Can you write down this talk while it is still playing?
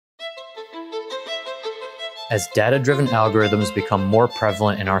As data-driven algorithms become more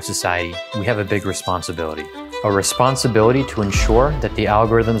prevalent in our society, we have a big responsibility. A responsibility to ensure that the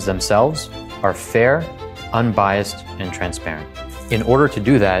algorithms themselves are fair, unbiased, and transparent. In order to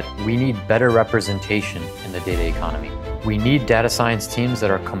do that, we need better representation in the data economy. We need data science teams that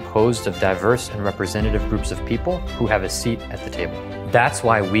are composed of diverse and representative groups of people who have a seat at the table. That's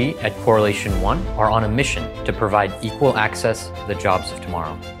why we at Correlation One are on a mission to provide equal access to the jobs of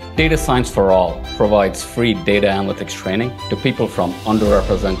tomorrow. Data Science for All provides free data analytics training to people from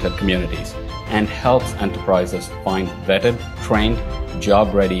underrepresented communities and helps enterprises find vetted, trained,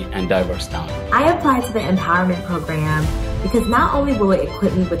 job-ready, and diverse talent. I applied to the Empowerment Program because not only will it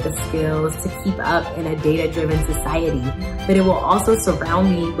equip me with the skills to keep up in a data-driven society, but it will also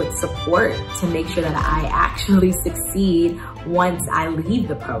surround me with support to make sure that I actually succeed once I leave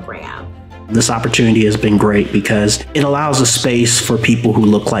the program. This opportunity has been great because it allows a space for people who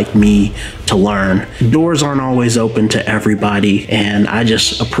look like me to learn. Doors aren't always open to everybody, and I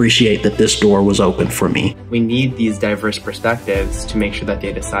just appreciate that this door was open for me. We need these diverse perspectives to make sure that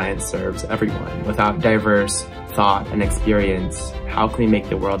data science serves everyone. Without diverse thought and experience, how can we make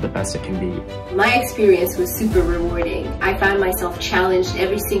the world the best it can be? My experience was super rewarding. I found myself challenged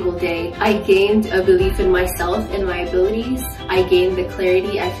every single day. I gained a belief in myself and my abilities. I gained the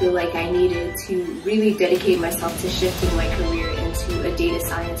clarity I feel like I needed to really dedicate myself to shifting my career into a data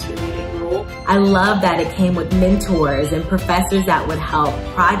science related role. I love that it came with mentors and professors that would help,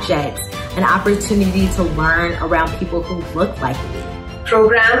 projects, an opportunity to learn around people who look like me.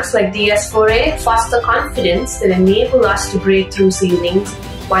 Programs like DS4A foster confidence that enable us to break through ceilings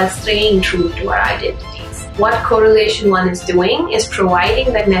while staying true to our identities. What Correlation One is doing is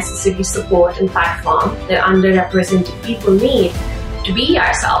providing that necessary support and platform that underrepresented people need to be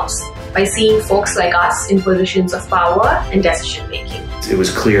ourselves by seeing folks like us in positions of power and decision making. It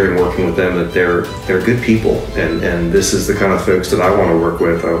was clear in working with them that they're good people, and this is the kind of folks that I want to work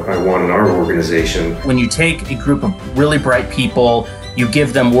with, I want in our organization. When you take a group of really bright people, you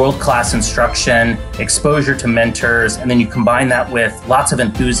give them world-class instruction, exposure to mentors, and then you combine that with lots of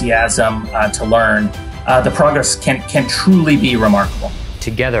enthusiasm to learn, the progress can truly be remarkable.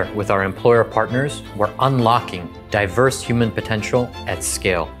 Together with our employer partners, we're unlocking diverse human potential at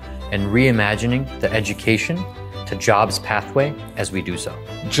scale and reimagining the education to jobs pathway as we do so.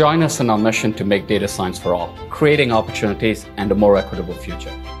 Join us in our mission to make data science for all, creating opportunities and a more equitable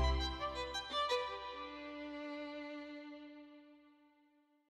future.